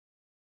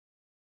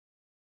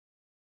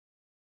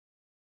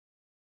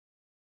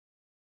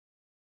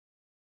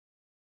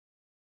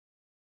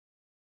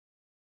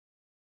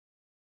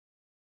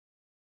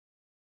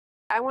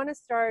I want to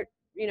start,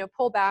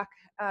 pull back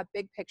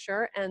big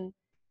picture and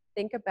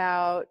think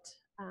about,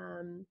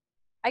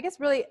 I guess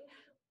really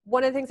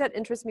one of the things that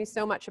interests me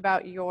so much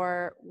about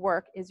your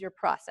work is your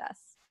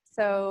process.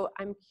 So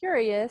I'm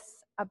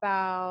curious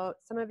about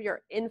some of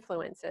your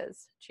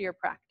influences to your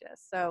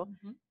practice. So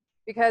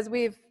because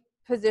we've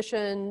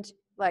positioned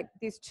like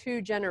these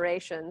two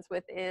generations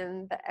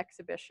within the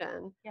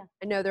exhibition,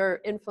 I know there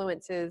are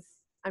influences,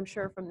 I'm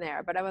sure, from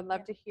there, but I would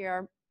love to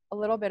hear a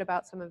little bit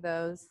about some of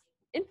those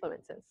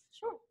influences.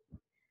 Sure.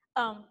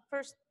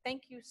 First,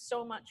 thank you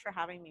so much for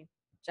having me.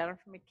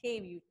 Jennifer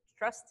McCabe, you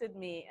trusted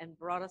me and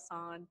brought us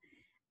on,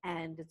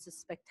 and it's a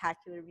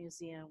spectacular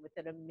museum with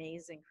an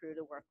amazing crew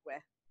to work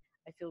with.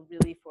 I feel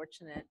really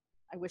fortunate.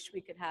 I wish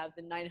we could have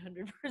the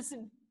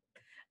 900-person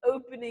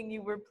opening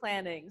you were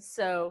planning.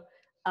 So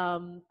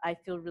I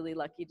feel really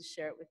lucky to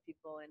share it with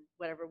people in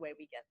whatever way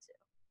we get to.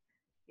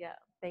 Yeah.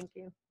 Thank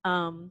you.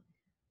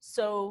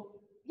 So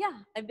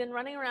yeah, I've been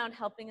running around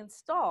helping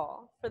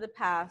install for the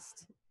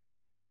past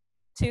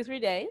 2-3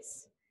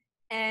 days.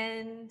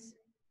 And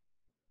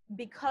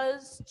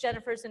because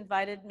Jennifer's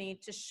invited me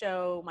to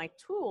show my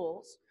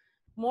tools,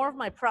 more of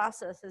my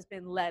process has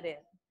been let in.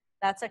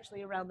 That's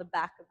actually around the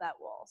back of that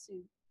wall. So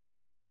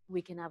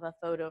we can have a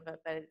photo of it,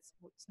 but it's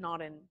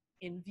not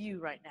in view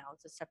right now.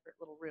 It's a separate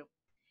little room.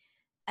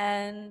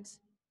 And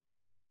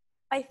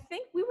I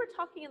think we were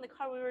talking in the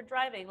car we were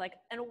driving, like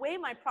in a way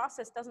my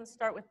process doesn't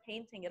start with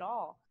painting at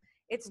all.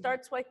 It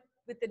starts with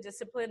the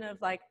discipline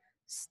of like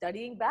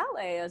studying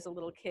ballet as a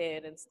little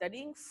kid and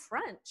studying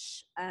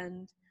French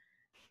and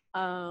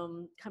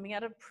coming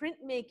out of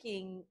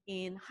printmaking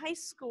in high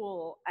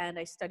school. And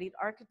I studied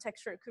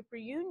architecture at Cooper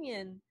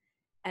Union.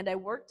 And I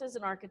worked as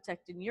an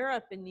architect in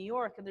Europe, in New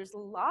York, and there's a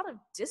lot of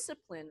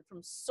discipline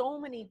from so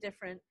many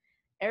different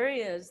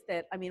areas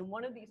that, I mean,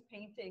 one of these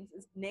paintings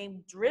is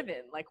named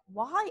Driven. Like,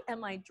 why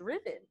am I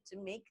driven to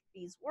make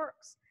these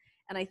works?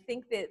 And I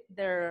think that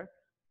they're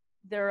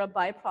a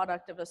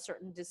byproduct of a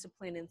certain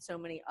discipline in so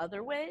many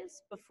other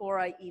ways before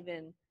I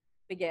even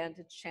began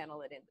to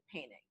channel it into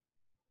painting.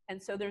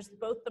 And so there's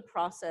both the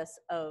process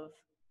of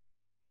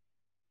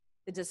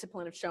the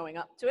discipline of showing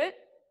up to it,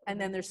 and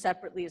then there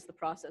separately is the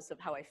process of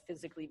how I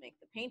physically make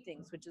the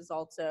paintings, which is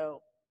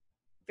also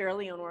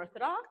fairly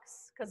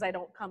unorthodox because I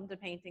don't come to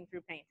painting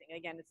through painting.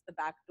 Again, it's the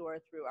back door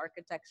through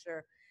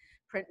architecture,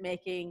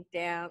 printmaking,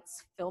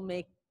 dance,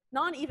 filmmaking,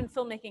 not even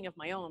filmmaking of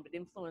my own, but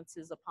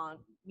influences upon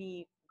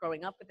me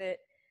growing up with it.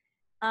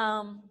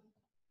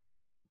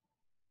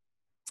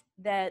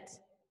 That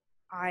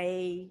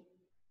I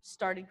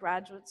started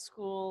graduate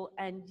school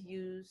and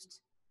used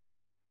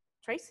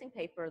tracing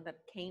paper that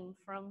came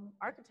from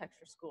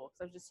architecture school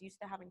because I was just used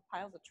to having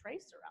piles of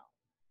trace around.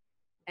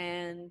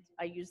 And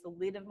I used the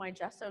lid of my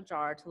gesso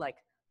jar to like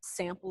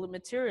sample the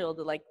material,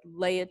 to like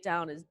lay it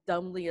down as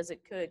dumbly as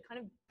it could, kind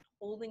of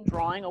holding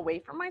drawing away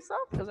from myself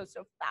because I was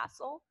so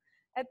facile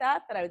at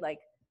that I would like,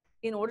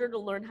 in order to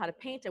learn how to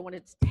paint, I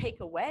wanted to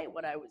take away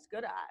what I was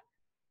good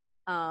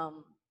at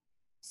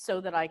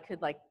so that I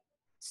could like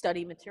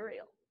study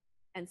material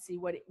and see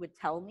what it would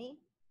tell me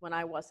when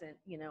I wasn't,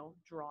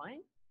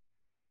 drawing.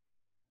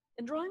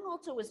 And drawing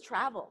also was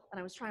travel, and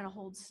I was trying to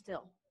hold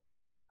still.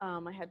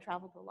 I had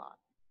traveled a lot.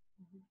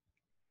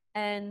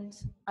 And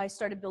I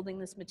started building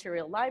this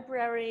material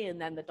library, and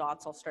then the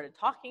dots all started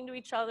talking to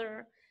each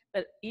other.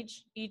 But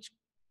each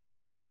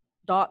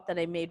dot that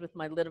I made with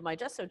my lid of my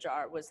gesso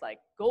jar was like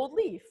gold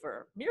leaf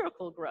or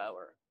miracle grow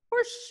or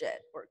horse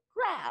shit or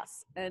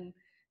grass and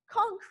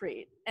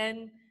concrete,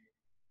 and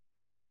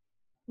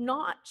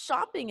not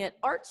shopping at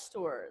art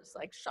stores,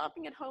 like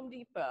shopping at Home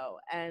Depot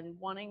and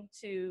wanting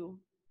to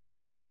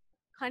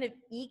kind of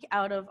eke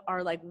out of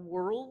our like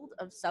world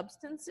of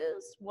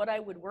substances what I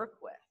would work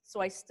with.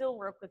 So I still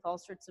work with all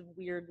sorts of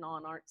weird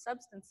non-art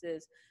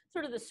substances,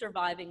 sort of the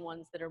surviving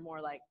ones that are more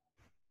like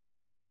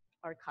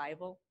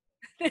archival.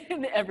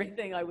 And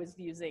everything I was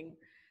using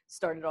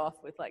started off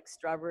with like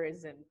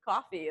strawberries and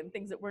coffee and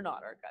things that were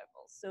not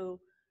archival. So,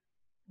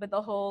 but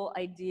the whole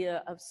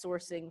idea of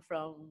sourcing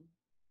from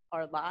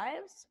our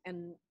lives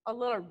and a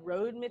lot of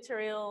road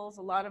materials,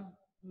 a lot of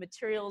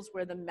materials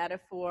where the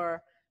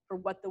metaphor for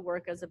what the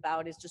work is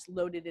about is just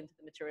loaded into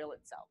the material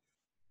itself.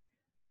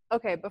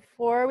 Okay,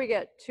 before we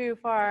get too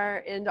far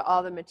into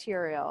all the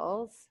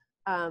materials,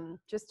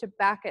 just to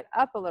back it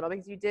up a little,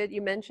 because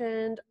you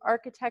mentioned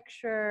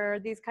architecture,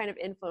 these kind of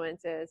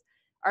influences,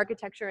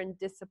 architecture and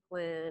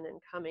discipline and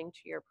coming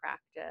to your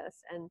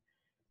practice. And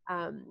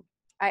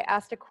I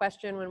asked a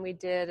question when we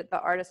did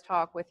the artist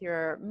talk with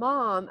your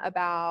mom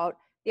about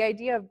the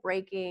idea of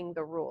breaking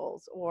the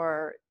rules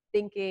or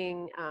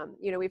thinking,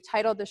 we've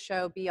titled the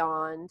show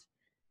Beyond,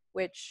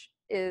 which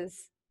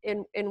is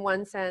in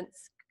one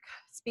sense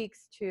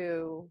speaks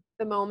to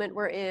the moment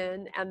we're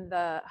in and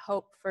the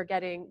hope for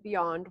getting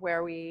beyond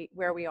where we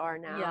are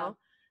now. Yeah.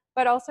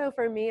 But also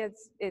for me,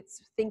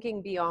 it's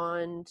thinking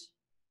beyond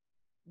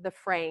the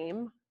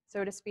frame,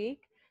 so to speak.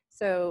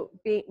 So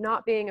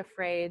not being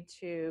afraid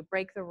to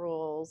break the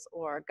rules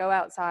or go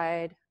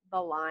outside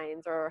the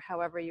lines or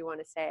however you want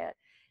to say it.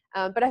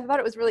 But I thought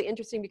it was really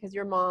interesting because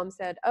your mom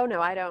said, "Oh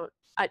no, I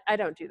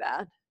don't do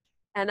that,"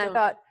 and I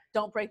thought,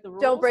 Don't break the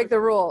rules. "Don't break the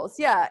rules."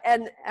 Yeah,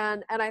 and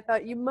I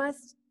thought you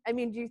must. I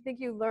mean, do you think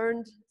you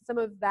learned some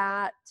of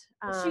that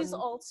She's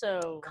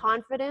also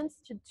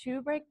confidence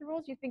to break the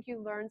rules? Do you think you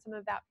learned some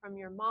of that from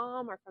your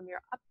mom or from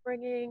your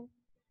upbringing?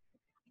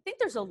 I think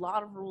there's a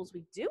lot of rules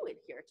we do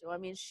adhere to. I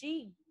mean,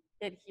 she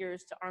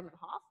adheres to Armin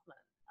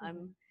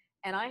Hoffman.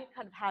 And I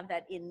kind of have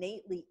that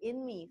innately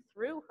in me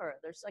through her.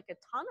 There's like a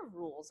ton of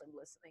rules I'm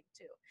listening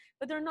to,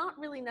 but they're not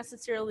really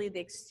necessarily the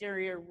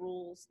exterior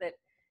rules that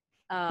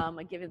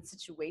a given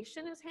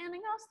situation is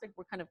handing us. Like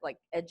we're kind of like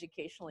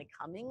educationally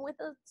coming with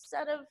a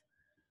set of,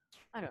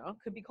 I don't know,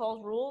 could be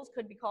called rules,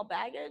 could be called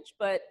baggage,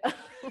 but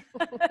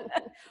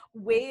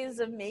ways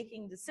of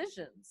making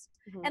decisions.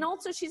 And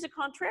also, she's a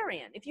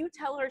contrarian. If you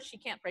tell her she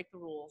can't break the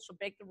rules, she'll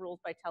break the rules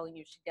by telling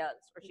you she does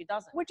or she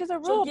doesn't. Which is a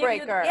rule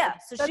breaker. Yeah,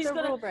 so That's she's a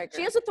gonna. rule breaker.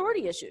 She has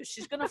authority issues.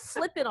 She's gonna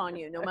flip it on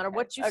you no matter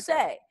what you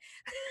say.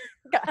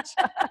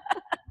 Gotcha.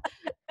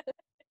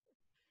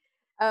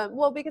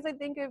 Well, because I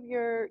think of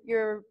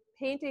your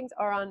paintings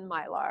are on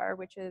Mylar,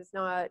 which is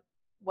not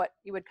what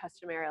you would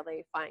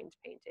customarily find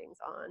paintings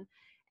on.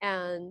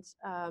 And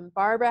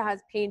Barbara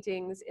has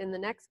paintings in the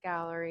next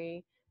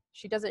gallery.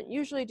 She doesn't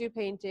usually do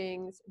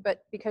paintings,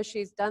 but because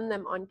she's done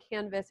them on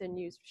canvas and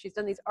she's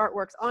done these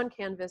artworks on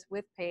canvas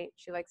with paint,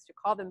 she likes to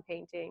call them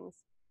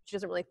paintings. She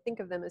doesn't really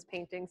think of them as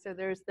paintings. So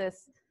there's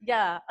this.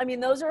 Yeah, I mean,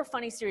 those are a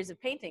funny series of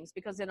paintings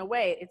because in a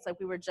way, it's like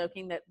we were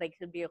joking that they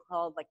could be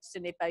called like "Ce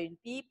n'est pas une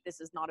pipe."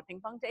 This is not a ping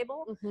pong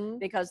table,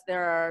 because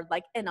they're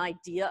like an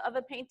idea of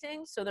a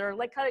painting. So they're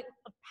like kind of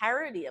a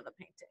parody of a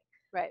painting,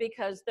 right?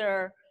 Because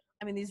they're,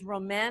 I mean, these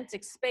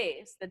romantic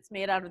space that's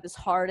made out of this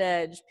hard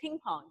edge ping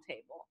pong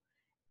table.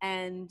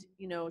 And,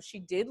 you know, she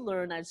did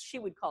learn, as she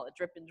would call it,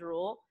 drip and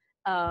drool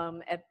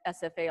at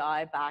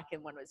SFAI back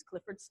in when it was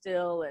Clifford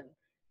Still and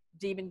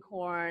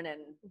Diebenkorn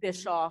and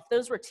Bischoff.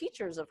 Those were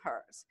teachers of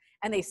hers.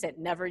 And they said,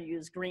 never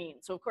use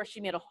green. So, of course,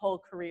 she made a whole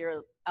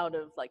career out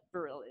of like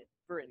beryllium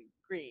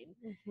green.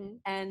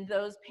 And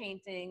those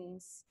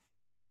paintings,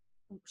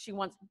 she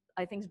wants,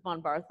 I think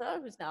Von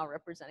Bartha, who's now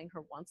representing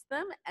her, wants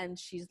them. And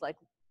she's like,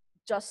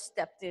 just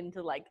stepped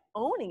into like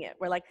owning it.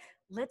 We're like,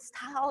 let's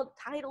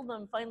title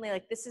them finally,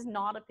 like, this is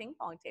not a ping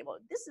pong table.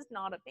 This is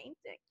not a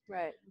painting.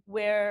 Right.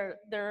 Where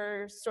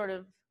they're sort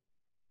of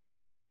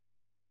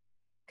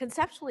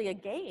conceptually a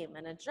game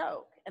and a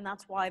joke. And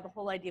that's why the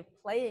whole idea of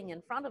playing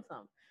in front of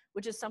them,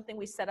 which is something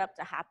we set up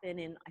to happen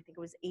in, I think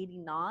it was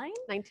 89?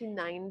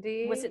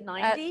 1990. Was it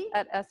 90?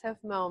 At SF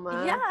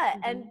MoMA. Yeah,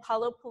 and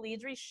Paulo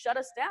Polidri shut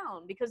us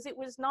down because it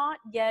was not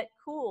yet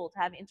cool to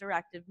have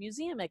interactive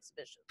museum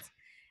exhibitions.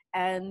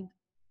 And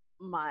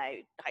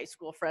my high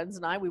school friends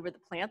and I, we were the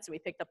plants, and we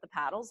picked up the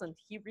paddles, and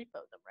he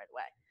repoed them right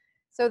away.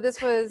 So this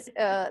was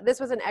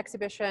an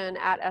exhibition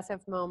at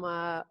SF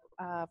MoMA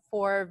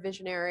for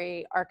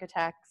visionary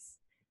architects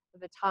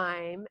of the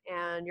time,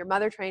 and your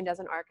mother trained as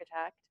an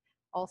architect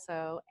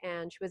also,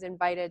 and she was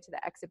invited to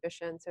the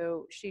exhibition.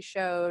 So she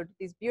showed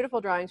these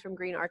beautiful drawings from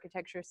Green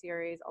Architecture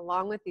series,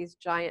 along with these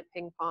giant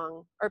ping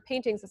pong, or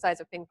paintings the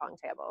size of ping pong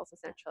tables,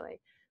 essentially,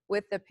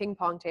 with the ping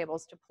pong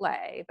tables to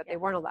play, but they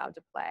weren't allowed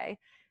to play.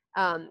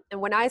 And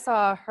when I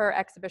saw her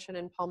exhibition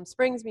in Palm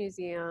Springs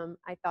Museum,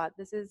 I thought,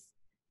 this is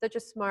such a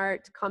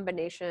smart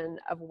combination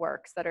of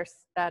works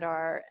that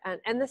are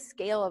and the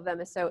scale of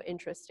them is so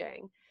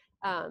interesting.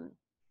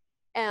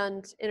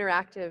 And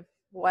interactive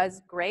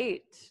was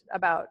great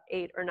about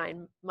 8 or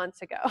 9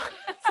 months ago.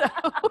 So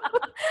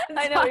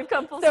I know, we've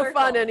come full so circle.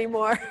 fun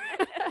anymore.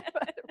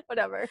 But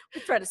whatever.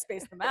 We try to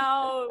space them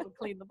out, we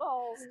clean the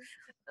balls.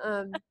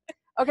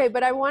 Okay,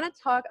 but I want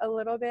to talk a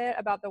little bit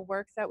about the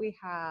works that we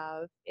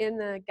have in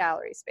the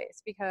gallery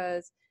space,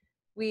 because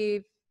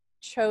we've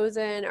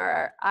chosen,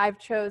 or I've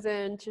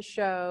chosen to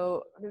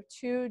show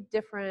 2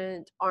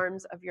 different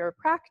arms of your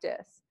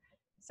practice.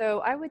 So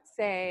I would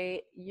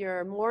say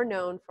you're more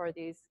known for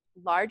these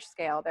large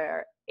scale,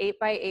 they're 8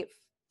 by 8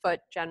 foot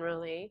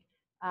generally,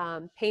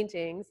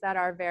 paintings that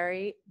are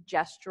very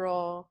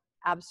gestural,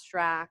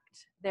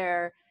 abstract.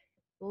 They're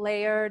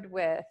layered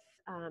with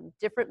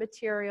different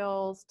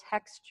materials,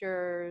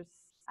 textures.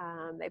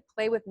 They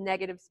play with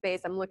negative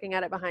space. I'm looking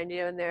at it behind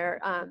you, and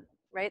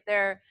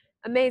they're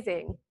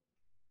amazing.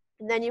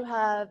 And then you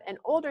have an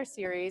older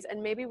series,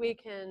 and maybe we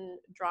can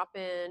drop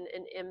in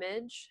an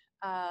image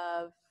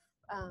of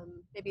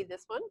maybe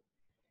this one.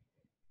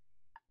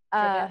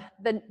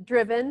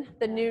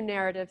 The new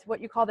narratives, what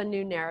you call the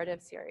new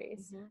narrative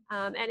series.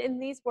 And in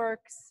these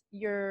works,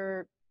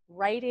 you're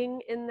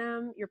writing in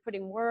them, you're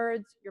putting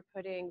words, you're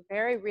putting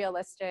very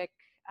realistic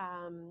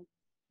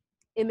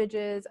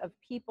images of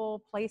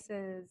people,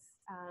 places,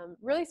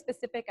 really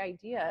specific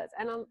ideas,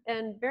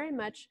 and very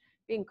much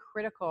being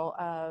critical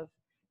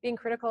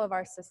of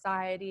our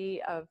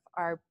society, of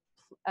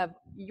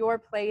your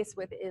place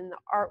within the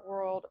art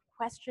world,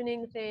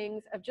 questioning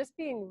things, of just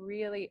being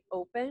really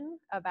open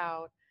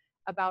about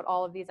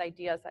all of these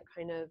ideas that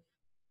kind of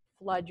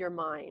flood your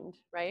mind,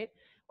 right?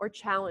 Or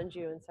challenge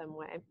you in some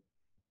way.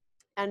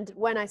 And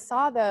when I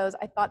saw those,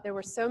 I thought there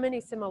were so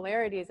many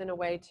similarities in a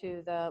way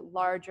to the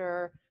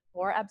larger,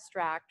 more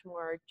abstract,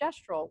 more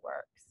gestural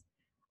works,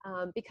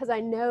 because I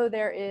know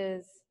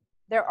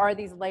there are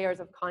these layers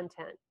of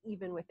content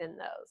even within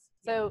those.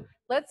 So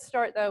let's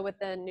start though with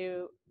the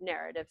new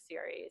narrative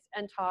series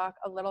and talk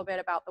a little bit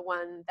about the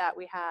one that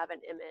we have an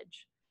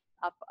image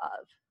up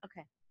of.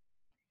 Okay.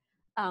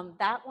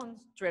 That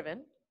one's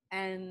driven,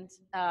 and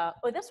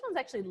this one's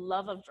actually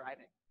love of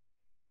driving.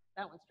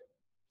 That one's driven.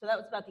 So that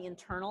was about the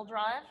internal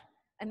drive,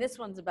 and this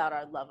one's about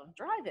our love of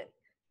driving,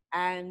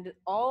 and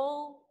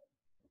all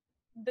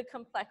the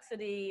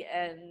complexity,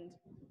 and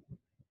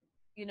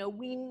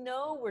we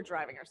know we're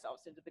driving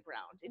ourselves into the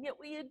ground, and yet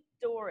we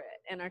adore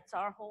it, and it's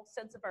our whole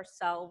sense of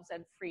ourselves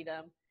and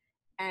freedom,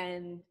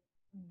 and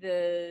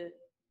the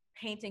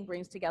painting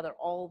brings together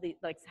all the,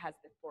 like, has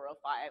the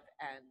 405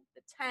 and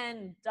the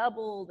 10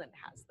 doubled, and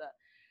has the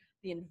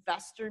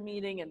investor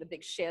meeting and the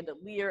big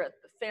chandelier at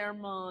the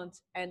Fairmont,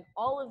 and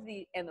all of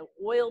the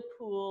oil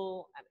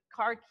pool and the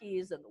car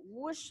keys and the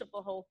whoosh of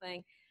the whole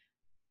thing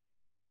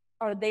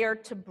are there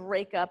to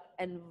break up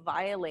and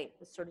violate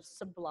the sort of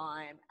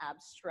sublime,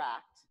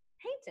 abstract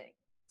painting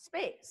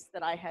space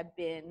that I had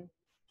been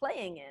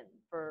playing in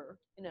for,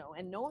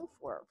 and known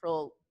for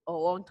a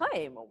long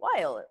time, a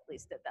while at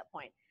least at that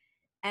point.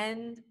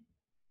 And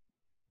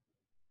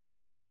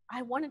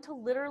I wanted to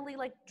literally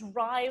like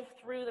drive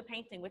through the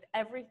painting with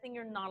everything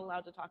you're not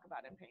allowed to talk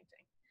about in painting.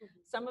 Mm-hmm.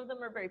 Some of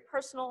them are very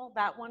personal.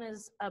 That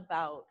one's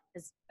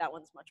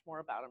much more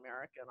about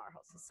America and our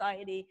whole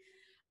society.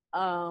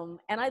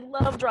 And I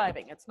love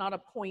driving. It's not a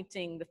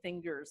pointing the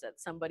fingers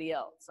at somebody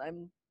else.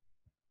 I'm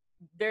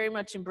very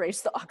much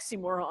embrace the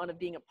oxymoron of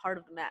being a part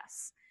of the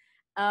mess.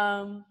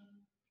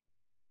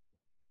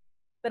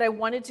 But I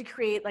wanted to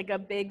create like a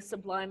big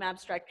sublime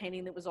abstract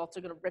painting that was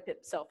also going to rip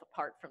itself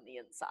apart from the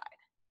inside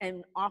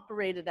and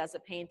operate it as a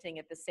painting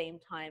at the same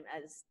time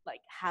as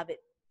like have it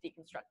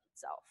deconstruct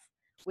itself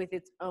with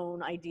its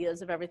own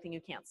ideas of everything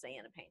you can't say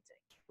in a painting.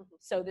 Mm-hmm.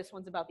 So this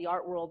one's about the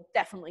art world,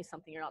 definitely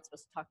something you're not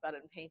supposed to talk about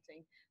in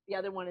painting. The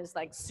other one is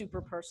like super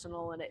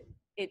personal, and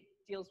it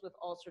deals with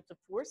all sorts of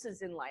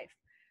forces in life,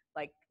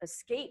 like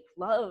escape,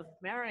 love,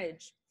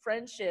 marriage,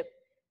 friendship,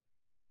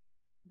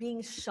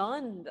 being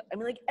shunned. I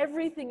mean, like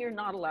everything you're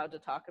not allowed to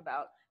talk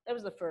about. That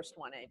was the first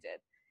one I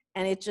did.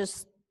 And it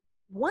just,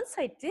 once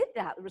I did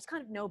that, there was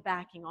kind of no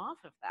backing off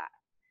of that.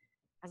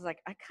 I was like,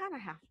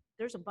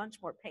 there's a bunch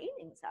more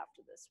paintings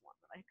after this one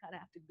that I kind of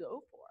have to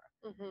go for.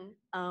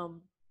 Mm-hmm.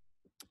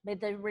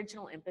 But the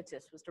original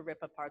impetus was to rip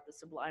apart the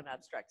sublime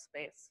abstract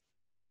space.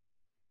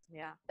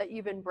 Yeah. That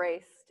you've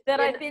embraced. That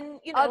I've been,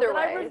 that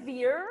I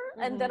revere,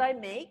 mm-hmm. and that I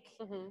make.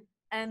 Mm-hmm.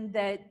 And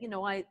that,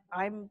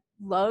 I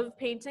love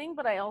painting,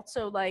 but I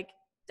also like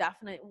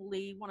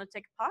definitely want to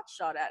take a pot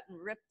shot at and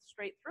rip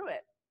straight through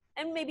it.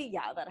 And maybe,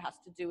 that has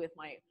to do with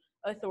my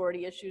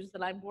authority issues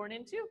that I'm born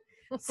into.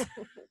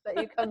 That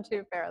you come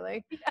to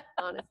fairly,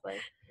 honestly.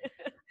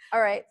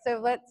 All right, so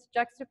let's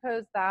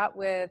juxtapose that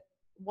with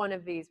one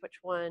of these. Which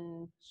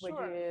one would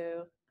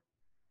you?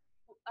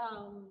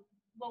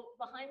 Well,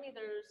 behind me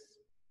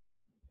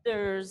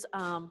there's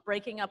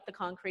Breaking Up the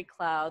Concrete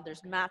Cloud,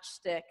 there's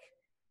Matchstick,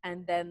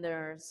 and then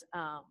there's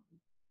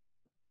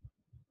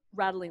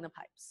Rattling the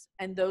Pipes.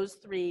 And those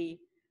three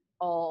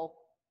all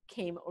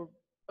came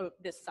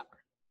this summer.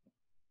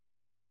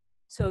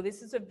 So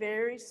this is a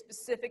very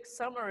specific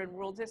summer in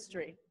world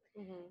history.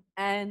 Mm-hmm.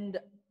 And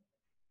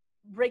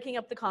Breaking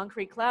Up the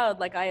Concrete Cloud,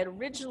 like I had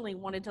originally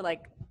wanted to I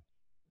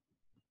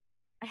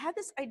had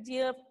this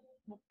idea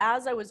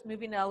as I was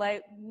moving to LA,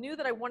 knew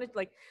that I wanted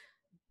to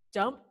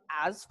dump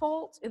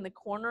asphalt in the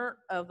corner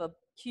of a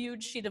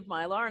huge sheet of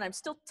Mylar, and I'm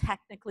still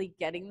technically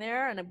getting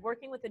there, and I'm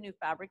working with a new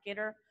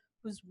fabricator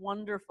who's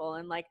wonderful,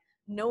 and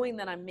knowing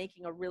that I'm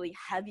making a really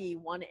heavy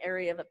one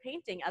area of a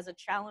painting as a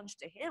challenge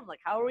to him,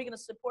 how are we going to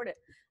support it?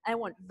 I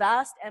want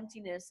vast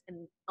emptiness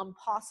and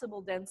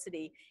impossible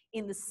density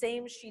in the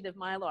same sheet of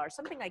Mylar,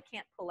 something I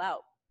can't pull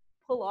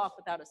off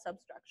without a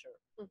substructure.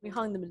 Mm-hmm. We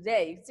hung them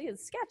today. You can see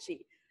it's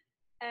sketchy.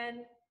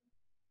 And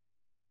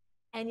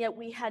yet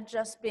we had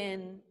just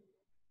been,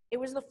 it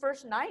was the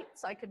first night,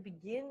 so I could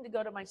begin to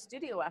go to my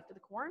studio after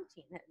the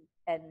quarantine had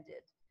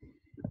ended.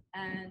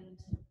 And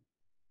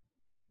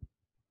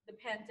the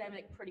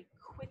pandemic pretty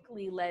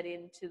quickly led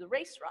into the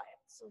race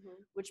riots,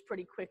 mm-hmm. which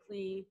pretty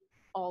quickly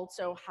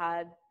also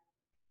had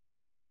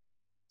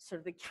sort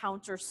of the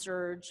counter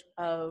surge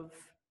of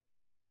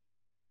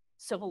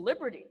civil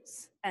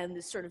liberties and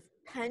this sort of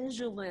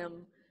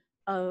pendulum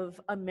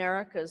of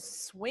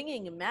America's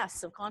swinging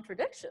mess of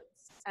contradictions.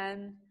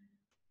 And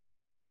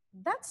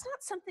that's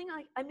not something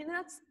I mean,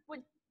 that's what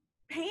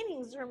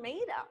paintings are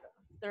made out of.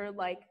 They're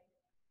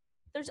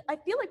I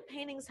feel like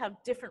paintings have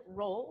different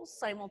roles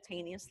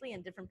simultaneously,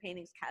 and different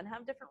paintings can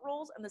have different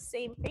roles, and the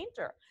same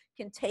painter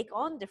can take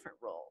on different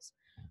roles.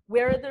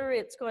 Whether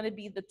it's going to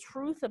be the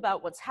truth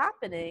about what's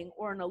happening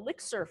or an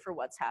elixir for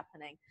what's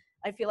happening.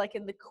 I feel like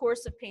in the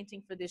course of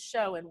painting for this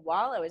show, and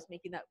while I was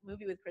making that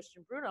movie with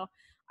Christian Bruno,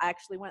 I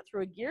actually went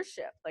through a gear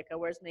shift. I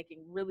was making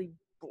really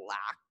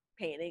black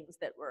paintings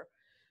that were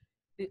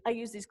I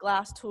use these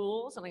glass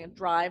tools, and I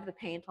drive the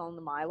paint on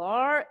the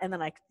Mylar, and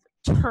then I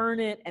turn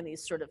it, and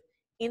these sort of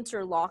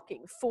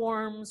interlocking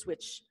forms,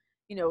 which,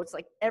 you know, it's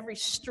like every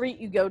street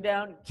you go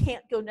down, you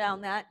can't go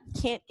down that,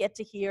 you can't get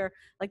to here.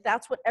 Like,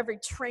 that's what every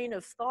train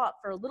of thought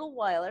for a little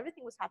while,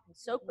 everything was happening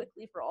so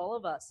quickly for all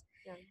of us.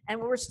 Yeah. And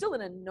we're still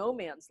in a no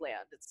man's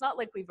land. It's not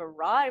like we've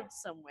arrived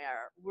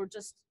somewhere. We're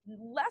just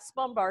less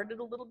bombarded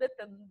a little bit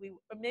than we,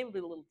 or maybe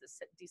a little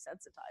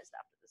desensitized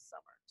after this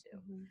summer too.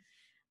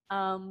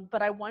 Mm-hmm.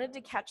 But I wanted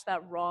to catch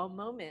that raw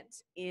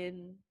moment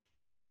in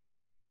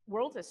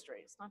world history.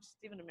 It's not just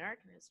even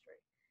American history.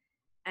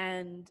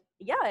 And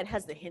yeah, it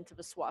has the hint of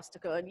a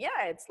swastika. And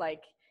yeah, it's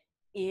like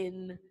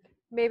in...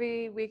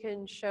 Maybe we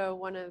can show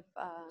one of...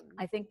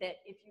 I think that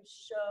if you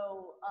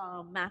show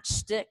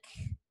Matchstick,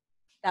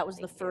 that was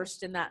the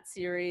first in that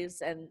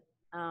series, and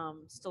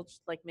still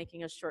just like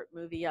making a short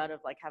movie out of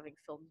like having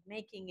filmed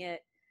making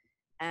it,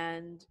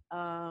 and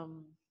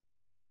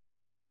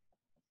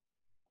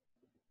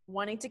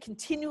wanting to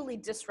continually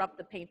disrupt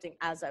the painting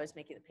as I was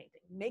making the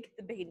painting, make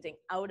the painting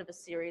out of a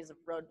series of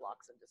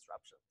roadblocks and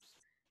disruptions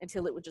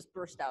until it would just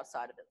burst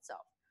outside of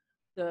itself.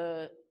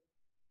 The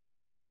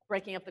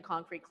breaking up the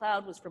concrete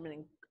cloud was from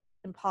an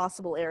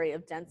impossible area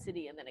of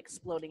density and then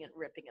exploding it,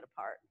 ripping it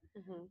apart.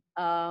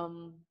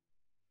 Mm-hmm.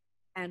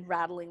 And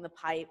rattling the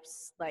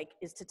pipes, like,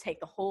 is to take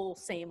the whole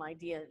same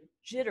idea and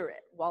jitter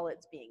it while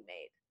it's being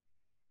made,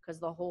 because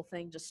the whole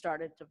thing just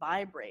started to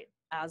vibrate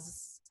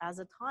as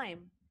a time.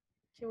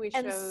 Can we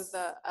show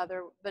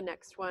the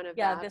next one of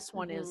yeah, that? this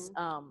one is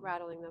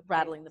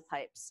rattling the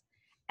pipes.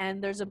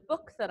 And there's a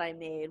book that I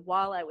made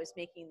while I was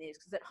making these,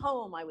 because at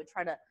home I would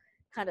try to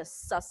kind of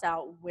suss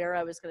out where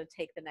I was going to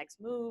take the next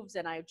moves,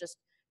 and I would just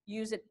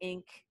use an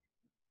ink,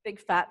 big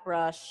fat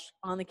brush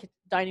on the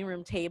dining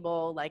room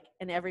table, like,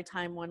 and every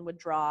time one would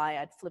dry,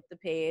 I'd flip the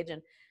page,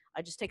 and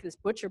I'd just take this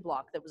butcher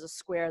block that was a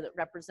square that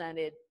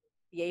represented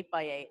the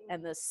 8x8,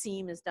 and the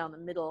seam is down the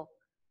middle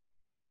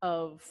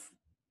of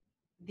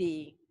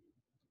the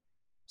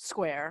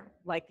square,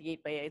 like the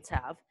 8x8s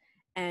have.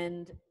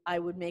 And I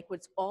would make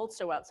what's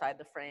also outside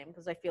the frame,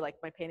 because I feel like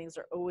my paintings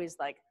are always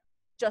like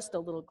just a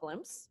little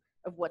glimpse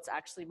of what's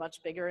actually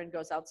much bigger and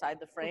goes outside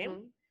the frame.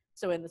 Mm-hmm.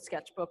 So in the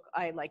sketchbook,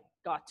 I like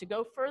got to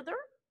go further.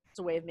 It's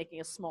a way of making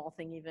a small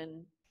thing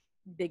even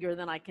bigger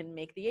than I can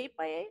make the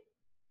 8x8.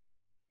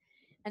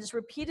 And just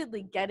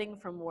repeatedly getting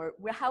from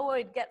how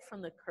I'd get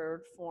from the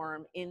curved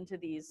form into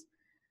these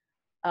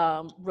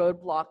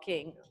road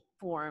blocking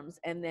forms,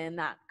 and then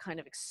that kind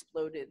of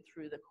exploded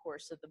through the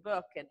course of the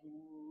book and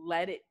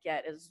let it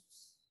get as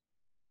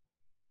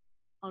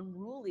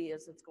unruly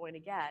as it's going to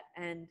get,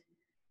 and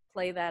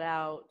play that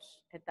out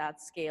at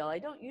that scale. I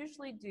don't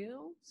usually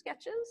do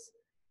sketches,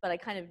 but I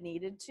kind of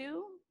needed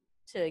to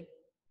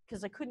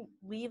because I couldn't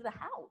leave the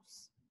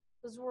house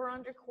because we're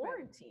under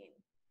quarantine.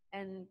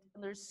 And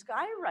there's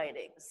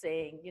skywriting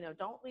saying, you know,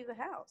 don't leave the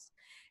house.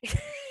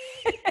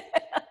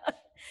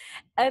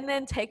 And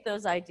then take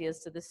those ideas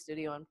to the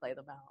studio and play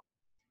them out.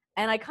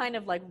 And I kind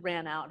of like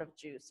ran out of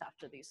juice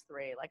after these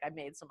three. Like, I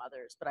made some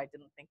others, but I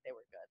didn't think they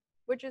were good.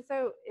 Which is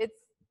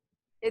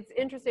it's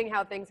interesting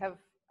how things have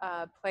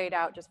played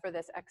out just for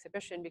this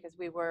exhibition, because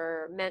we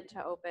were meant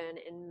to open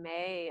in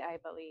May, I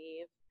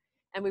believe,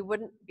 and we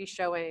wouldn't be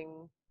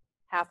showing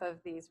half of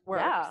these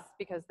works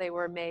because they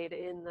were made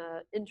in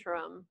the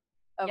interim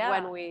of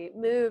when we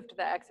moved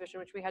the exhibition,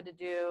 which we had to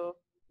do.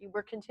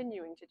 We're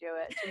continuing to do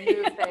it, to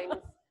move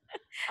things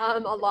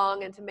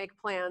along and to make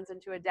plans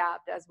and to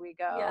adapt as we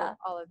go,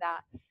 all of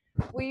that.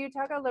 Will you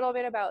talk a little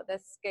bit about the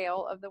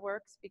scale of the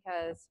works,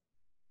 because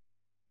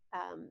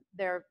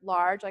they're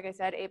large, like I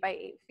said, 8 by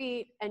 8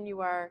 feet, and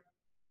you are,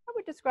 I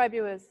would describe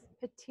you as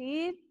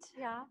petite.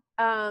 Yeah.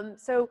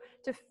 So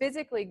to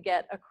physically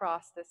get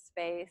across the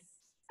space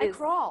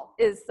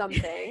is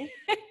something,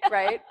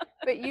 right?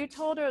 But you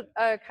told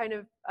a kind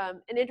of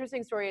an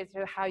interesting story as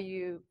to how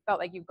you felt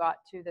like you got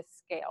to the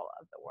scale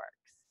of the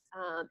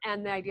works,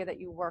 and the idea that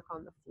you work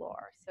on the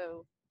floor.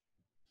 So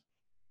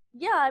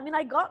yeah, I mean,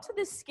 I got to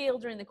this scale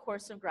during the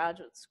course of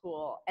graduate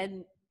school,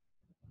 and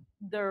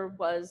there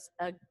was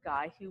a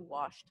guy who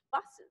washed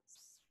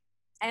buses,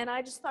 and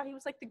I just thought he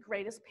was like the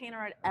greatest painter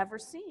I'd ever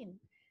seen.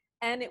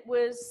 And it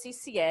was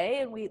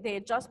CCA, and they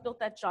had just built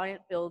that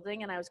giant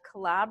building, and I was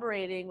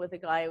collaborating with a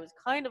guy who was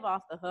kind of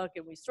off the hook,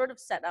 and we sort of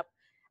set up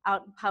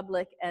out in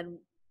public and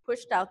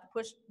pushed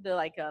the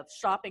like a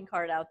shopping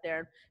cart out there,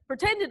 and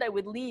pretended I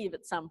would leave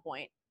at some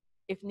point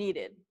if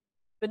needed,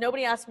 but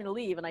nobody asked me to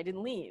leave, and I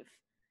didn't leave.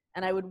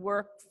 And I would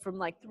work from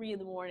like 3 in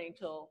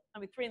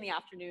the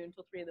afternoon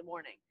till 3 in the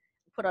morning,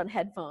 put on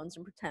headphones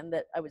and pretend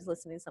that I was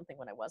listening to something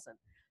when I wasn't,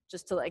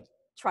 just to like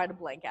try to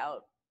blank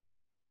out.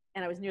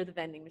 And I was near the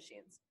vending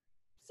machines.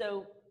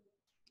 So,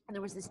 and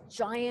there was this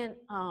giant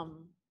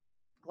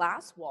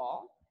glass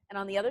wall, and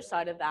on the other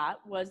side of that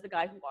was the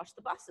guy who washed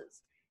the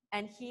buses.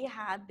 And he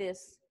had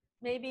this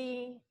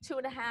maybe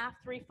 2.5,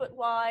 3 foot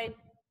wide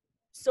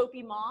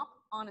soapy mop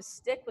on a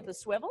stick with a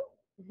swivel.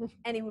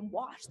 And he would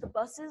wash the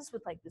buses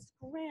with like this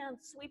grand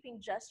sweeping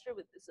gesture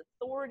with this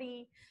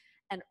authority.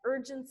 and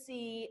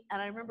urgency.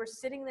 And I remember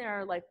sitting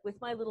there like with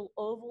my little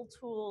oval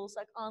tools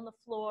like on the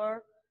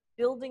floor,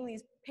 building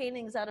these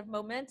paintings out of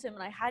momentum,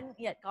 and I hadn't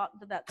yet gotten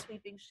to that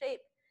sweeping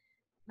shape.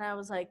 And I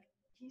was like,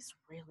 he's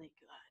really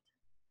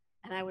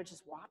good. And I would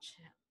just watch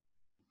him.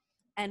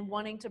 And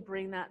wanting to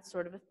bring that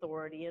sort of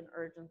authority and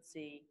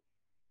urgency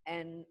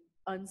and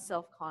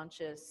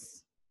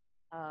unself-conscious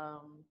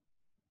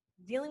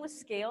dealing with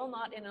scale,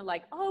 not in a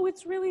like, oh,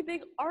 it's really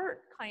big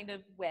art kind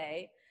of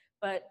way,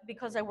 but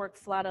because I work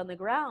flat on the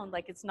ground,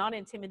 like it's not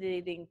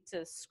intimidating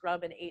to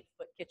scrub an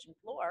 8-foot kitchen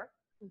floor.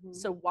 Mm-hmm.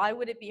 So why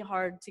would it be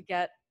hard to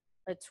get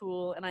a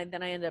tool? And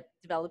then I ended up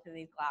developing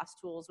these glass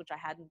tools, which I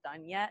hadn't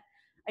done yet.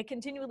 I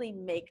continually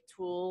make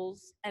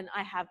tools, and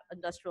I have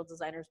industrial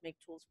designers make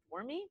tools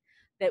for me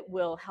that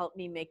will help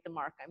me make the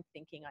mark I'm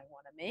thinking I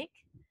want to make,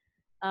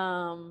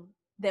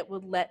 that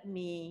would let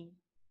me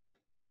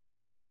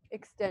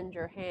extend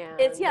your hand.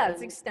 It's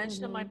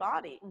extension of my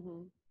body.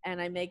 Mm-hmm.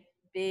 And I make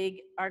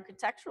big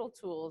architectural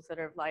tools that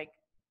are like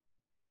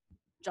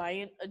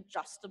giant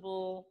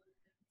adjustable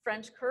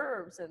French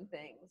curves and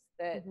things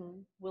that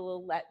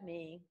will let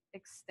me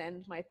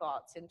extend my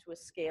thoughts into a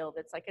scale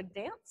that's like a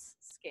dance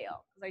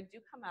scale, because I do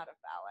come out of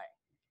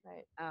ballet.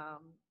 Right.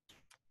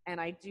 And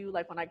I do,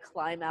 like when I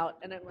climb out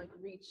and I'm like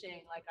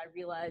reaching, like I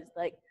realize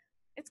like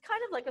it's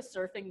kind of like a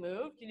surfing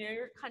move. You know,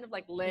 you're kind of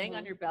like laying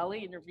on your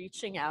belly and you're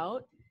reaching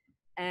out.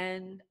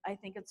 And I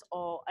think it's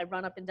all, I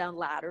run up and down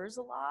ladders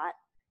a lot.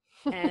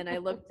 And I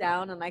look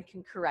down and I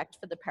can correct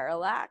for the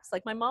parallax.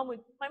 Like my mom and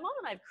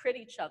I have crit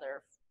each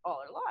other all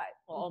our life,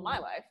 well, all my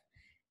life.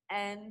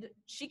 And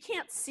she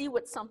can't see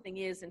what something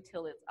is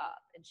until it's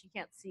up. And she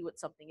can't see what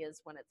something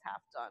is when it's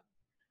half done.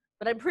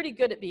 But I'm pretty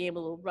good at being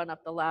able to run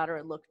up the ladder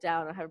and look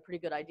down and have a pretty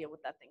good idea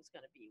what that thing's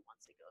going to be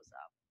once it goes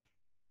up.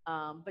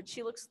 But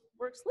she works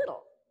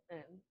little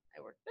and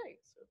I work big,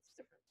 so it's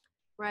different.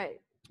 Right.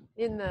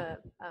 In the,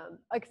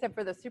 except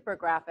for the super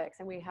graphics,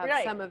 and we have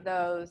some of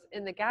those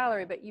in the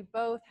gallery, but you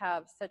both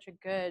have such a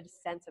good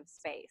sense of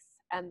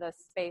space and the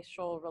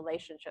spatial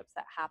relationships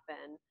that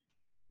happen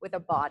with a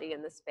body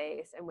in the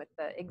space and with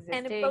the existing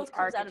and it both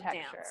comes architecture. Out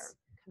of dance.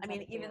 I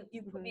mean, even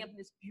you put me up in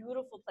this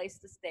beautiful place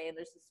to stay, and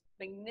there's this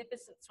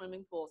magnificent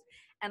swimming pools,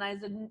 and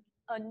as a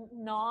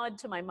nod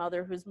to my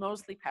mother, who's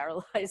mostly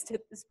paralyzed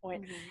at this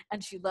point,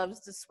 and she loves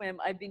to swim,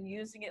 I've been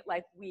using it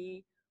like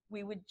we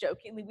would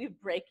jokingly, we'd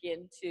break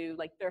into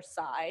like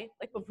Versailles,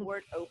 like before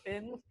it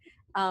opened,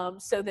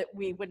 so that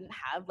we wouldn't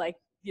have like,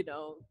 you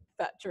know,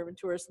 fat German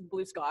tourists in the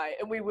blue sky.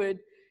 And we would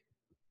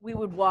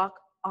walk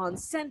on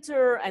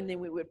center, and then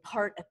we would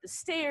part at the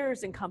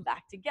stairs and come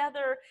back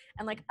together.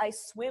 And like I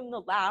swim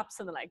the laps,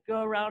 and then I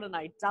go around and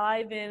I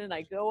dive in and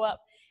I go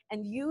up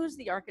and use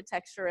the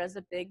architecture as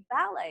a big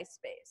ballet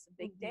space, a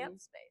big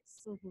dance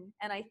space.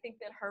 And I think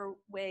that her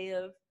way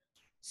of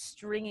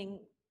stringing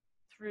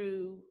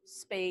through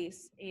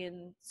space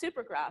in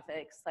super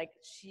graphics, like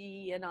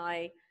she and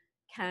I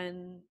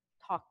can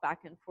talk back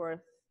and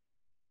forth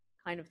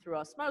kind of through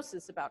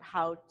osmosis about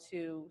how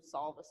to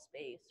solve a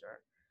space,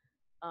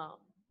 or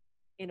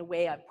in a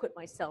way I've put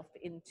myself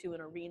into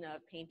an arena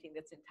of painting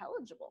that's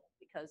intelligible,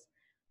 because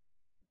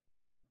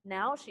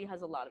now she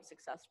has a lot of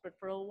success, but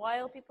for a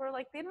while people are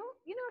like, they don't,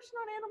 you know, she's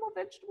not animal,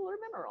 vegetable, or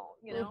mineral,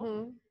 you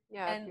know?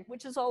 Yeah. And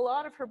which is a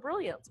lot of her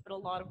brilliance, but a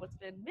lot of what's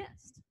been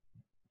missed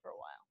for a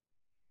while.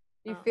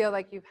 You feel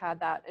like you've had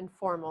that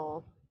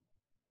informal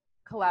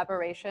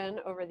collaboration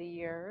over the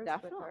years?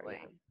 Definitely. With her,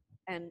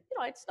 yeah. And, you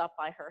know, I'd stop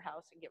by her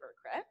house and give her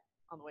a crit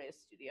on the way to the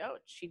studio.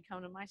 She'd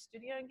come to my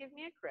studio and give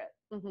me a crit.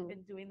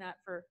 Been doing that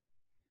for,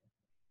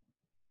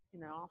 you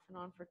know, off and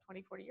on for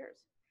 20, 40 years.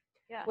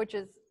 Yeah. Which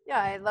is,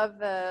 yeah, I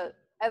love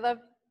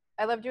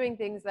doing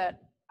things that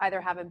either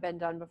haven't been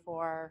done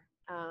before,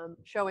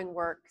 showing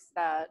works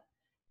that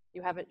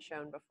you haven't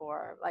shown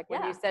before. Like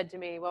when you said to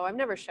me, well, I've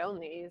never shown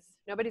these.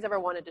 Nobody's ever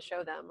wanted to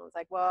show them. I was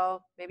like,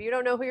 well, maybe you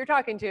don't know who you're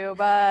talking to,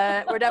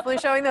 but we're definitely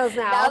showing those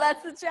now. Now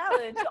that's the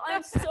challenge.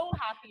 I'm so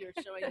happy you're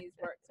showing these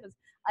works, because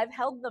I've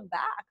held them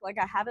back. Like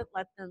I haven't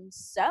let them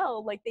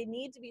sell. Like they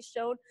need to be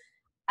shown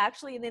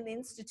actually in an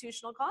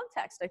institutional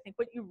context. I think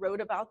what you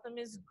wrote about them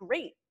is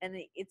great. And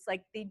it's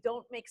like they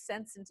don't make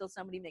sense until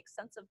somebody makes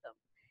sense of them.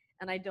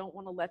 And I don't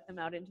want to let them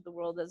out into the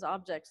world as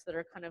objects that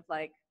are kind of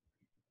like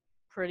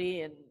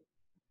pretty and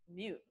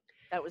mute.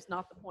 That was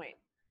not the point.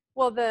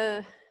 Well,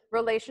 the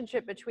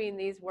relationship between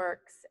these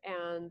works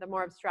and the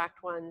more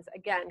abstract ones,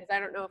 again, because I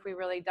don't know if we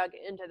really dug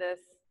into this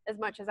as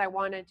much as I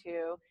wanted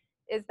to,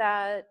 is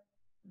that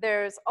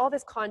there's all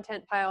this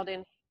content piled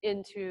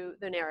into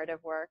the narrative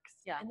works,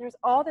 and there's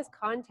all this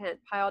content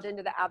piled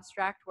into the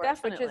abstract works.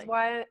 Definitely. Which is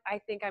why I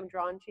think I'm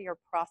drawn to your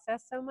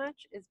process so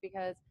much, is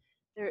because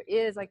there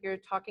is, like you're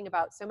talking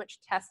about, so much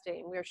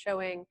testing. We're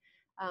showing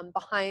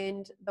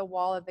behind the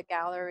wall of the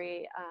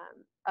gallery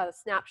a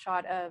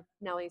snapshot of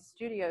Nellie's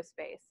studio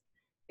space,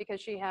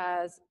 because she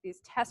has these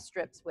test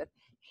strips with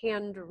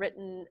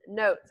handwritten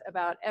notes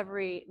about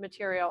every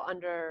material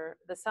under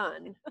the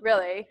sun,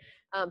 really,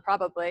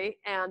 probably,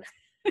 and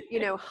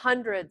you know,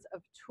 hundreds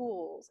of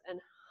tools and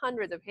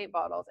hundreds of paint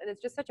bottles. And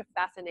it's just such a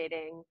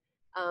fascinating,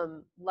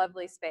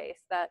 lovely space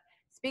that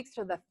speaks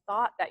to the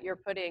thought that you're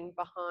putting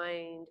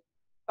behind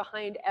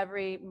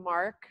every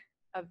mark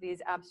of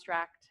these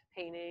abstract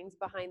paintings,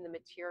 behind the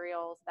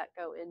materials that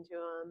go into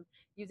them,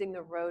 using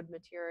the road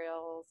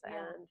materials.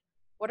 Yeah. And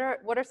what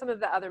are some of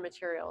the other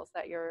materials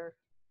that you're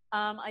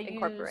I use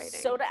incorporating?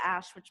 soda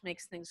ash, which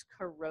makes things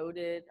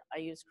corroded. I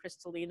use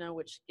crystallina,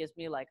 which gives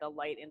me like a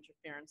light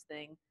interference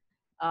thing.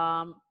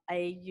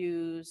 I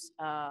use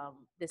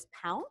this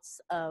pounce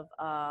of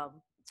a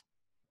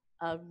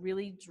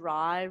really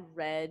dry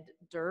red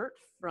dirt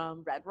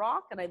from Red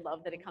Rock, and I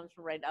love that it comes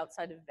from right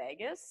outside of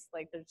Vegas.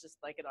 Like there's just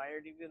like an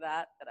irony to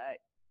that I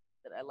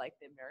like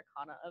the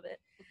Americana of it.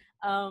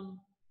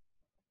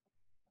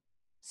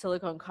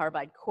 Silicone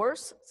carbide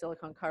coarse,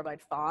 silicone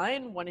carbide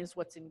fine. One is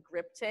what's in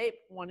grip tape.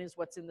 One is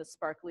what's in the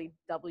sparkly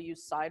W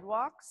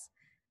sidewalks.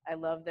 I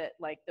love that,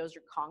 like, those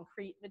are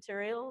concrete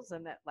materials,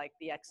 and that, like,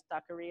 the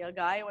ex-taqueria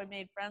guy who I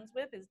made friends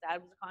with, his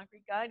dad was a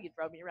concrete guy, and he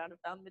drove me around and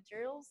found the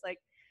materials. Like,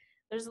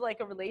 there's, like,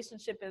 a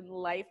relationship and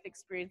life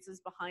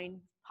experiences behind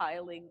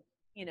piling,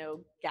 you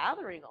know,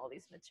 gathering all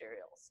these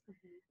materials.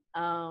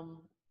 Mm-hmm.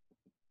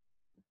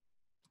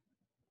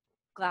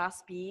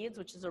 Glass beads,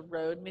 which is a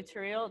road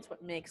material. It's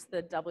what makes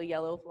the double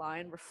yellow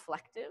line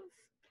reflective.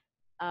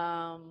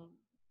 And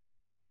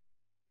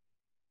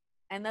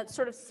that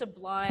sort of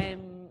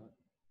sublime,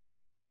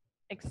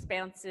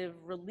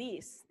 expansive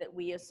release that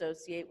we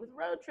associate with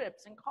road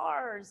trips and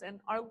cars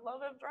and our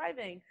love of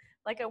driving.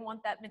 Like, I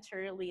want that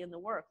materially in the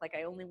work. Like,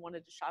 I only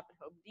wanted to shop at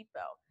Home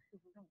Depot. I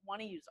don't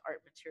want to use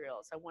art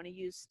materials. I want to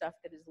use stuff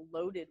that is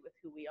loaded with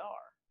who we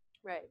are.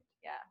 Right.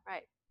 Yeah.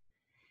 Right.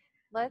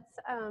 Let's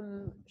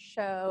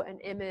show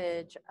an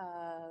image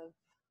of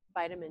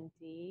vitamin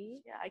D.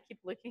 Yeah, I keep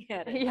looking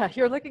at it. Yeah,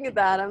 you're looking at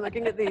that. I'm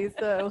looking at these.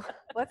 So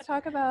let's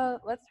talk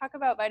about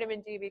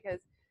vitamin D, because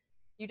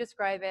you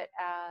describe it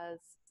as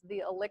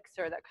the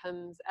elixir that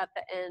comes at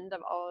the end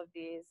of all of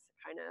these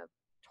kind of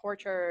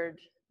tortured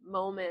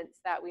moments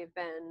that we've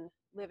been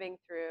living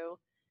through,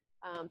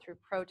 through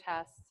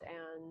protests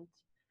and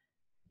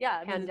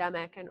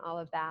pandemic and all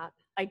of that.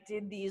 I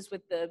did these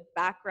with the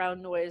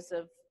background noise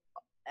of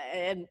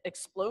and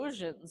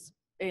explosions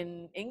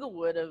in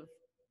Inglewood of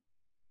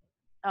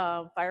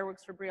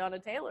fireworks for Breonna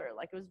Taylor.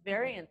 Like, it was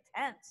very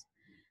intense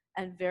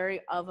and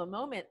very of a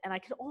moment, and I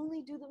could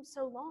only do them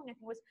so long. I think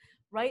it was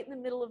right in the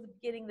middle of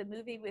getting the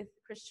movie with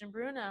Christian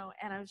Bruno,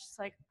 and I was just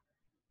like,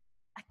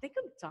 I think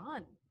I'm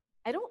done.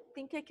 I don't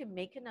think I can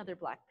make another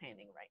black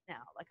painting right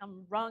now. Like,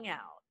 I'm wrung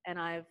out, and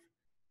I've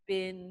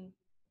been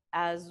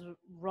as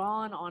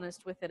raw and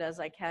honest with it as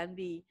I can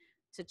be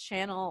to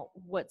channel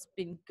what's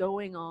been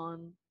going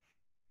on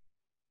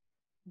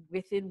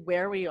within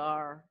where we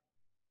are.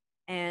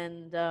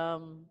 And I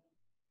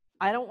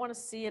don't want to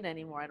see it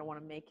anymore. I don't want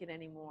to make it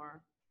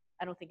anymore.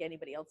 I don't think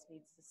anybody else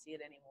needs to see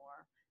it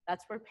anymore.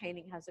 That's where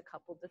painting has a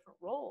couple different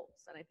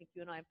roles. And I think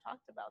you and I have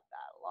talked about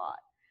that a lot.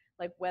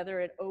 Like, whether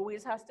it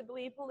always has to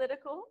be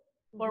political,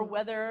 or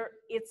whether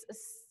it's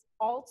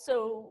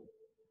also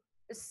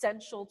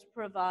essential to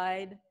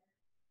provide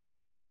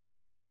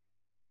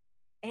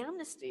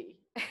amnesty.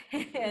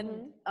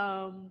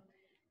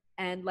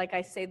 And like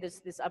I say,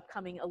 this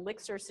upcoming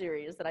Elixir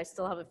series that I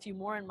still have a few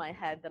more in my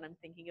head that I'm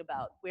thinking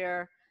about,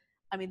 where,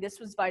 I mean, this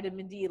was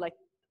vitamin D. Like,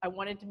 I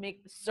wanted to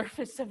make the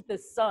surface of the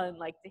sun,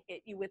 like, to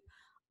hit you with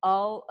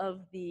all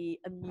of the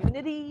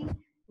immunity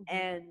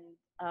and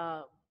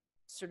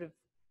sort of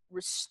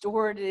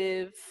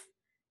restorative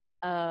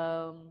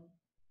vitamins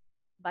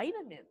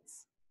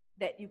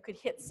that you could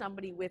hit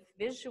somebody with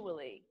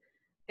visually.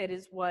 That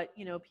is what,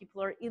 you know,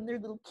 people are in their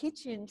little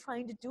kitchen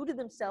trying to do to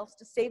themselves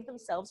to save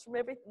themselves from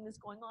everything that's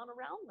going on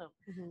around them.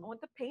 I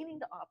want the painting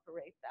to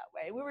operate that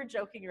way. We were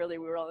joking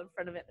earlier, we were all in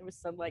front of it, there was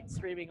sunlight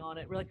streaming on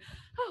it. We're like,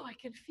 oh, I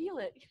can feel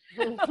it.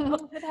 It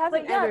has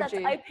but an yeah,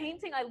 energy.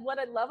 What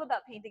I love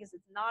about painting is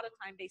it's not a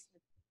time-based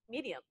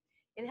medium.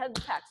 It has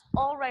impacts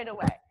all right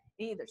away.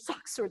 It either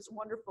sucks or it's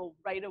wonderful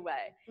right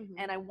away.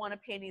 And I want a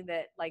painting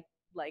that like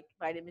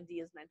vitamin D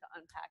is meant to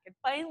unpack. And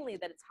finally,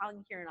 that it's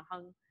hung here and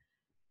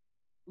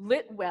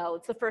lit well.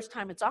 It's the first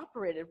time it's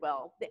operated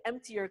well. The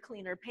emptier,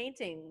 cleaner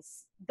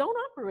paintings don't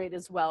operate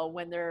as well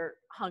when they're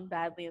hung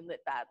badly and lit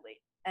badly.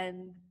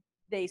 And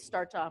they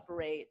start to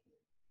operate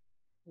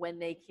when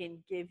they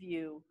can give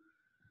you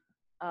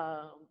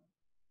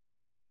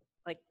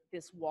like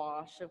this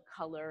wash of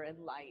color and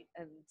light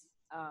and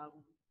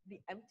the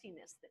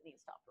emptiness that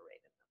needs to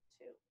operate in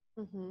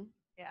them too.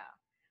 Yeah.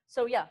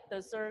 So yeah,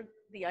 those are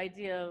the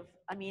idea of,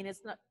 I mean,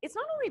 it's not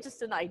only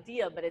just an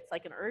idea, but it's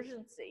like an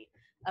urgency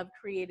of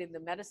creating the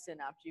medicine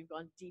after you've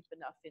gone deep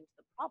enough into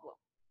the problem.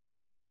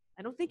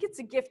 I don't think it's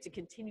a gift to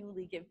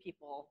continually give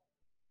people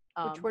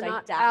which we're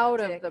not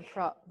out of the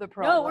problem.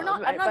 No, we're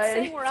not. I'm not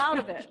saying we're out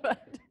of it.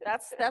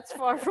 That's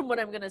far from what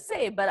I'm going to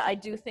say. But I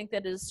do think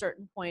that at a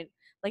certain point,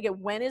 like,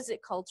 when is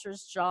it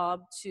culture's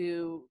job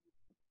to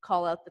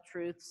call out the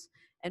truths,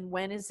 and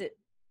when is it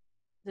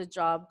the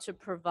job to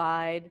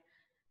provide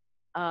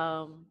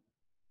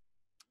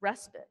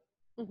respite,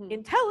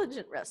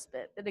 intelligent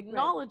respite that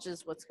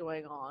acknowledges what's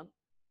going on,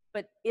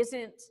 but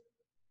isn't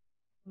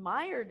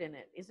mired in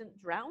it,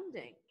 isn't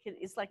drowning.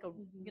 It's like a,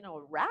 Mhm. you know,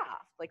 a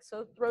raft. Like,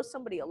 so throw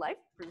somebody a life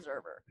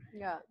preserver.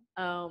 Yeah.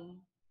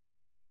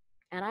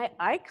 And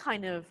I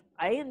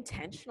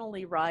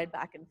intentionally ride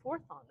back and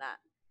forth on that.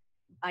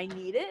 I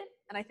need it,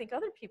 and I think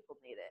other people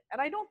need it.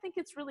 And I don't think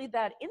it's really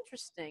that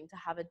interesting to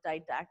have a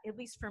didactic, at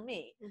least for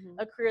me, Mhm.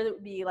 a career that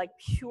would be like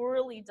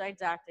purely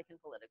didactic and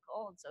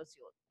political and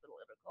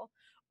socio-political,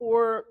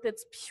 or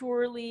that's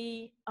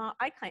purely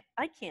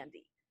eye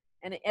candy.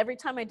 And every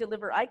time I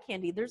deliver eye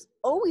candy, there's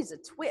always a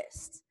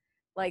twist.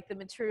 Like the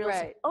materials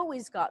have Right.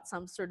 always got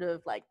some sort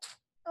of like,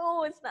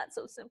 oh, it's not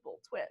so simple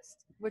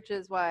twist. Which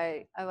is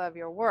why I love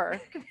your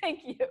work.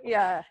 Thank you.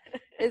 Yeah.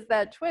 Is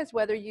that twist,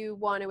 whether you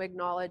want to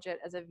acknowledge it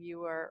as a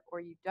viewer or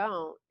you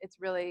don't, it's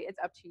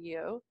up to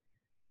you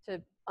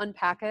to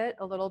unpack it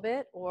a little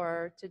bit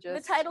or to The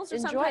just titles are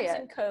enjoy sometimes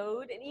it. in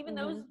code, and even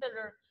those Mhm. that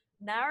are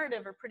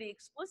narrative are pretty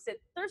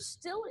explicit. They're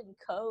still in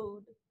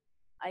code.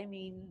 I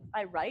mean,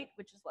 I write,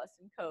 which is less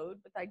in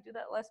code, but I do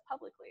that less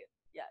publicly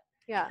yet.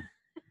 Yeah.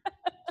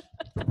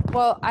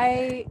 Well,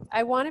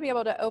 I want to be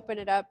able to open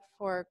it up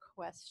for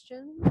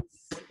questions.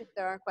 If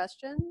there are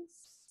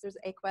questions, there's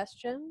a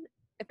question.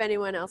 If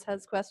anyone else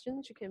has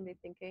questions, you can be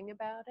thinking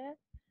about it.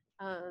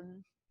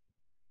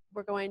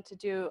 We're going to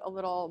do a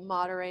little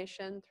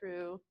moderation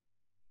through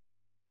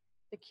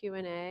the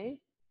Q&A.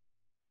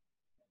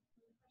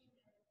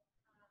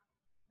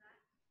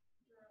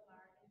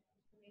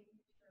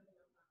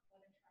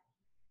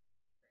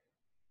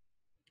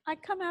 I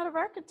come out of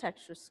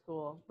architecture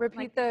school.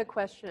 Repeat the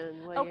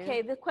question, will Okay,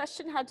 you? the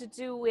question had to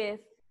do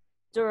with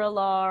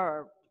Duralar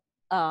or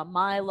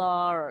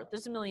Mylar, or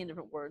there's a million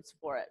different words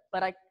for it.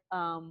 But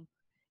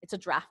it's a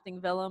drafting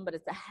vellum, but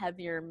it's a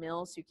heavier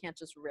mill, so you can't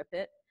just rip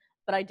it.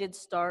 But I did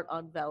start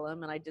on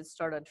vellum, and I did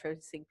start on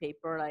tracing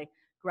paper, and I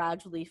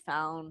gradually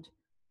found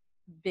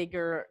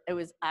bigger. It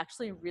was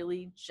actually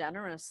really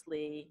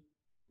generously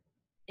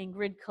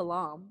Ingrid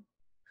Kalam,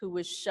 who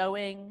was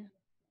showing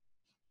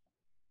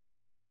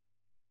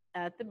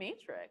at the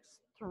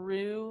Matrix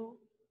through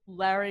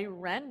Larry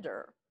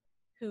Render,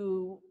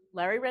 who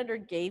Larry Render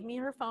gave me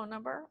her phone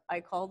number.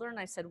 I called her and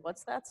I said,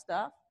 "What's that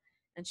stuff?"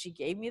 And she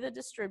gave me the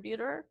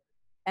distributor.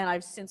 And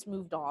I've since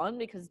moved on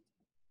because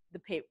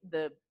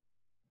the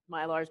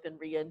Mylar has been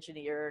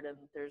re-engineered and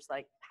there's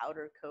like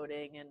powder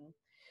coating and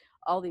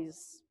all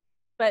these.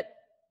 But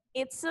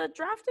it's a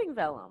drafting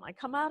vellum. I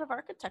come out of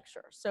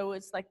architecture, so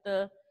it's like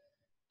the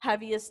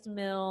heaviest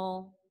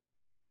mill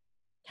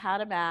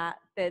catamat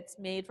that's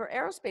made for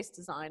aerospace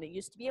design. It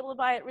used to be able to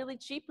buy it really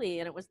cheaply,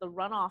 and it was the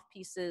runoff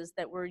pieces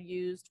that were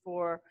used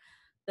for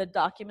the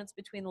documents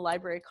between the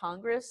Library of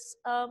Congress.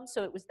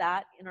 So it was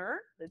that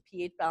inert. The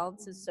pH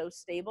balance is so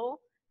stable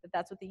that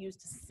that's what they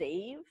used to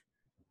save.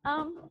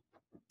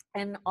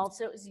 And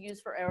also it was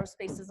used for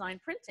aerospace design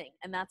printing,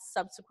 and that's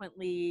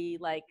subsequently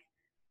like,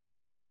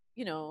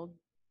 you know,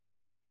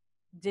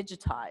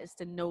 digitized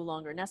and no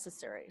longer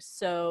necessary.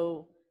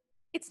 So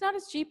it's not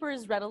as cheap or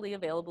as readily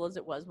available as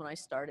it was when I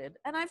started.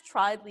 And I've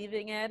tried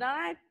leaving it, and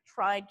I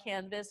tried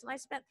Canvas, and I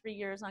spent 3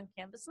 years on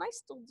Canvas, and I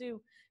still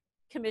do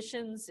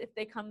commissions if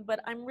they come.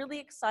 But I'm really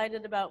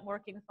excited about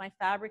working with my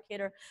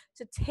fabricator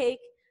to take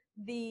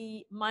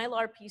the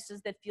Mylar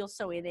pieces that feel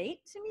so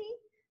innate to me.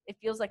 It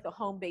feels like the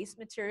home base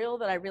material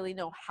that I really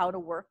know how to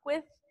work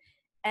with.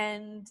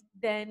 And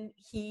then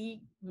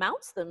he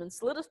mounts them and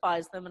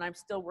solidifies them, and I'm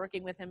still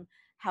working with him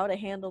how to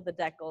handle the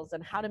decals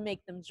and how to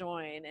make them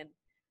join and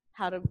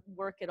how to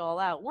work it all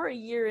out. We're a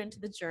year into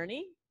the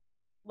journey,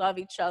 love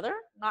each other,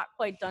 not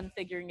quite done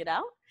figuring it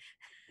out.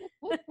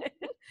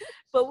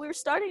 But we're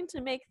starting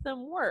to make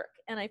them work,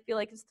 and I feel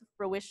like it's the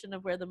fruition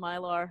of where the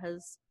Mylar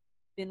has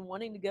been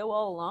wanting to go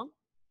all along.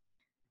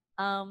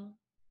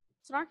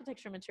 It's an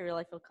architecture material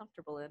I feel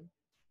comfortable in.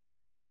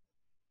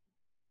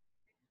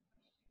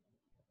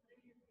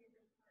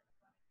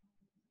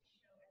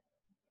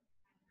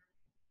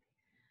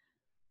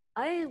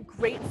 I am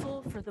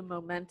grateful for the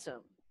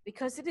momentum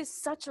because it is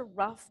such a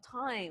rough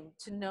time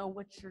to know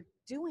what you're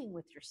doing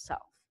with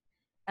yourself.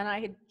 And I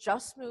had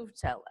just moved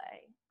to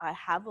LA. I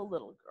have a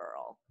little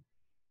girl.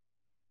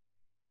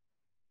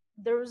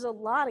 There was a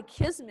lot of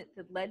kismet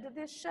that led to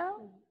this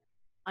show.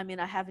 I mean,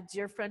 I have a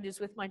dear friend who's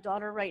with my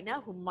daughter right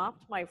now who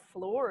mopped my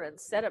floor and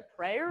said a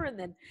prayer, and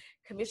then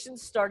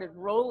commissions started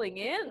rolling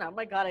in. Oh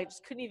my God, I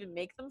just couldn't even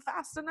make them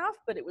fast enough,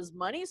 but it was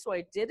money, so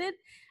I did it.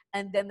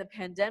 And then the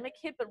pandemic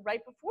hit, but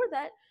right before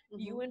that,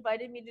 you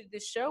invited me to the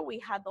show. We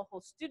had the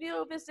whole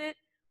studio visit.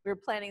 We were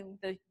planning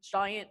the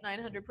giant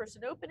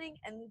 900-person opening,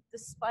 and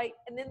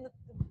then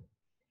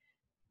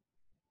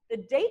the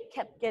date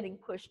kept getting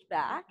pushed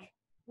back,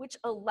 which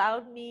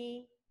allowed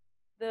me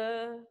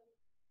the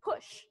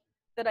push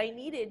that I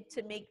needed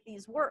to make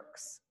these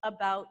works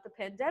about the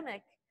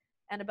pandemic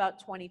and about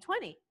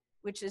 2020,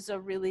 which is a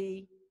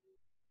really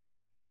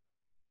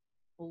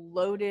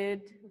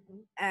loaded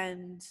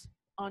and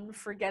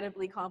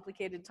unforgettably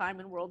complicated time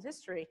in world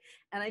history.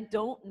 And I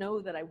don't know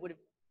that I would have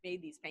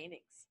made these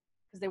paintings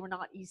because they were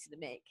not easy to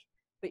make.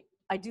 But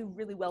I do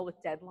really well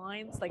with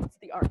deadlines. Like, it's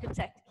the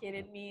architect kid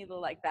in me, the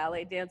like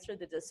ballet dancer,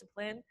 the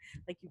discipline.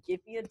 Like, you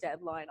give me a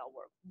deadline, I'll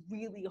work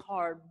really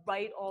hard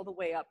right all the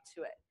way up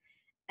to it.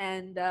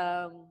 And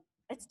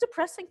it's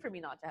depressing for me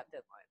not to have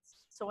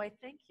deadlines. So I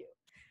thank you.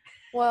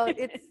 Well,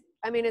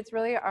 it's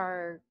really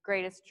our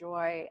greatest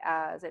joy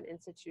as an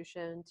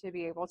institution to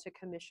be able to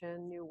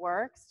commission new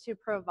works, to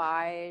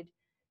provide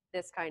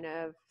this kind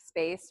of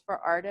space for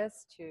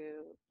artists to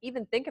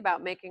even think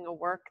about making a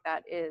work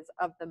that is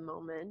of the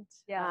moment.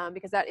 Yeah.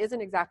 Because that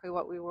isn't exactly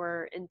what we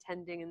were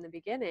intending in the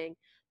beginning.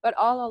 But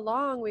all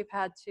along, we've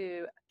had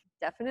to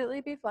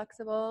definitely be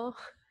flexible.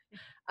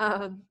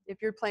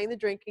 If you're playing the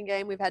drinking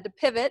game, we've had to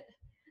pivot.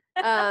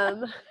 I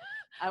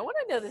want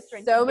to know this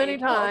drinking so many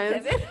game called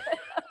times. pivot.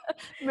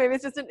 Maybe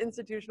it's just an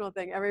institutional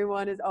thing.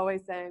 Everyone is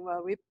always saying,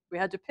 well, we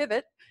had to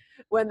pivot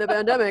when the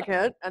pandemic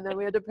hit, and then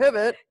we had to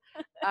pivot.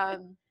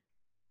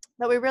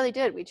 But we really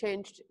did. We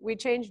changed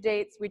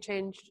dates, we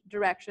changed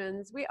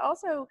directions.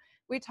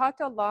 We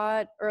talked a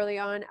lot early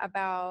on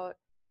about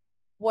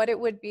what it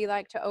would be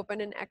like to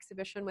open an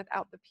exhibition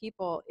without the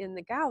people in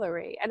the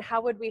gallery, and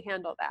how would we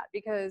handle that?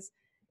 Because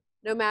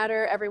no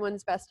matter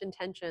everyone's best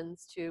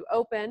intentions to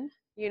open,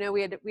 we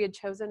had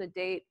chosen a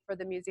date for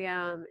the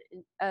museum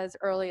as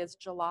early as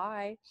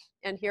July,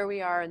 and here we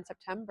are in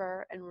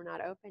September, and we're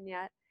not open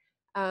yet.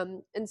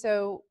 And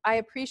so I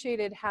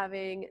appreciated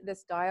having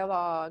this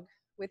dialogue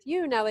with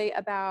you, Nellie,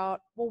 about,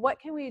 well, what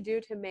can we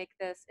do to make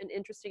this an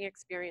interesting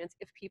experience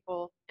if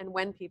people and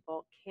when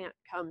people can't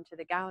come to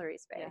the gallery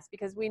space? Yeah.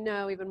 Because we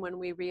know even when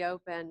we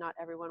reopen, not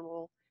everyone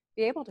will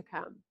be able to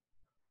come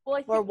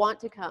Well, want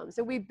to come.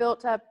 So we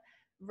built up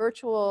a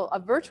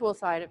virtual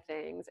side of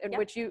things, in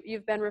which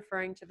you've been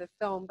referring to the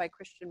film by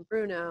Christian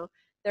Bruno.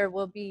 There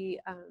will be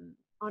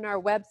on our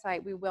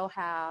website,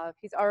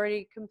 he's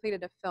already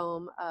completed a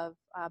film of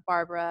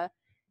Barbara,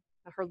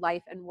 her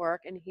life and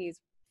work, and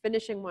he's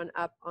finishing one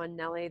up on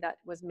Nellie that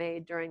was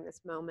made during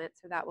this moment,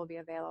 so that will be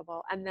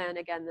available. And then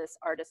again, this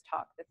artist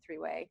talk, the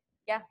three-way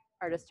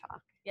artist talk.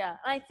 Yeah,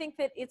 I think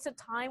that it's a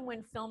time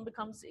when film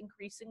becomes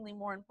increasingly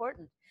more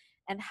important,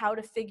 and how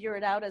to figure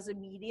it out as a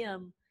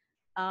medium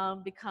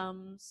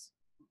becomes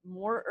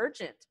more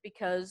urgent,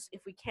 because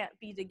if we can't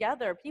be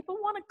together, people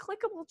want a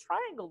clickable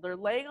triangle. They're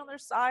laying on their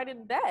side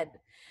in bed,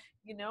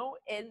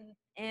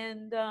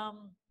 and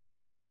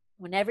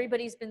when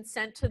everybody's been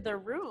sent to their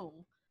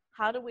room,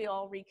 how do we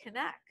all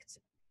reconnect?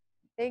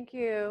 Thank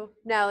you,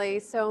 Nellie,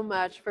 so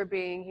much for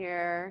being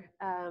here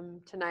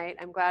tonight.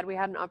 I'm glad we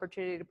had an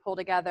opportunity to pull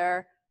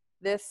together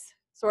this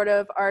sort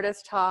of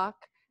artist talk.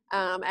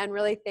 And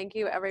really thank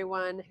you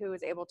everyone who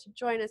was able to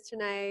join us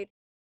tonight.